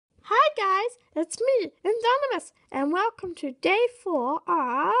guys, it's me, Indonimus, and welcome to day 4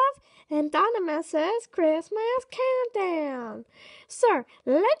 of Indonimus's Christmas Countdown. So,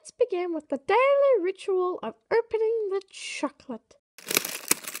 let's begin with the daily ritual of opening the chocolate.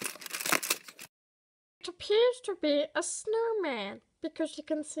 It appears to be a snowman because you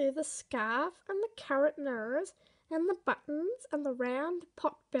can see the scarf and the carrot nose and the buttons and the round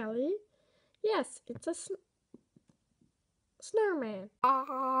pot belly. Yes, it's a snowman.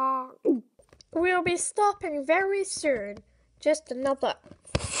 We'll be stopping very soon. Just another.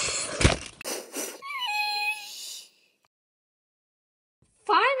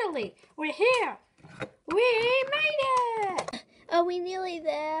 Finally, we're here. We made it. Are we nearly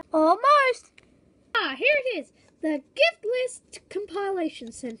there? Almost. Here it is. The gift list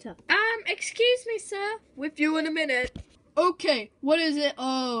compilation center. Excuse me, sir. With you in a minute. Okay, what is it?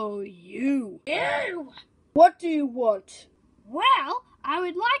 Oh, you. Ew. What do you want? Well, I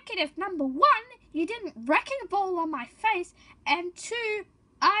would like it if number 1, you didn't wrecking ball on my face, and 2,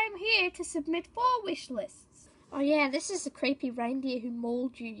 I'm here to submit 4 wish lists. Oh yeah, this is the creepy reindeer who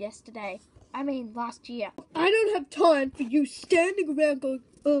mauled you last year. I don't have time for you standing around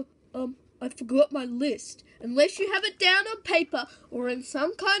going, I forgot my list. Unless you have it down on paper or in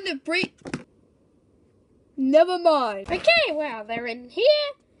some kind of Never mind. Okay, well, they're in here,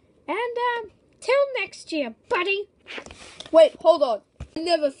 and till next year, buddy. Wait, hold on. I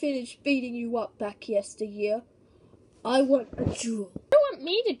never finished beating you up back yesteryear. I want a duel. You want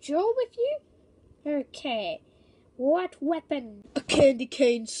me to duel with you? Okay. What weapon? A candy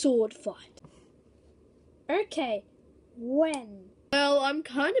cane sword fight. Okay. When? Well, I'm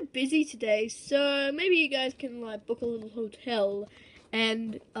kind of busy today, so maybe you guys can, book a little hotel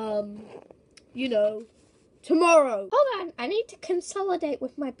and, tomorrow. Hold on, I need to consolidate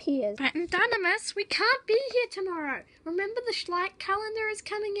with my peers. But Indonimus, we can't be here tomorrow. Remember the Schleich calendar is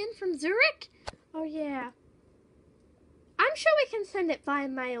coming in from Zurich? Oh, yeah. I'm sure we can send it via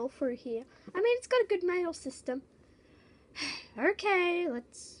mail through here. It's got a good mail system. Okay,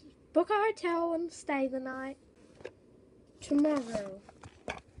 let's book a hotel and stay the night. Tomorrow.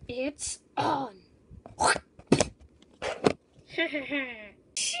 It's on. Ha ha ha.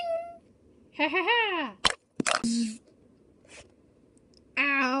 Ha ha ha.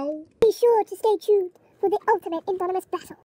 Ow. Be sure to stay tuned for the ultimate Indonimus battle.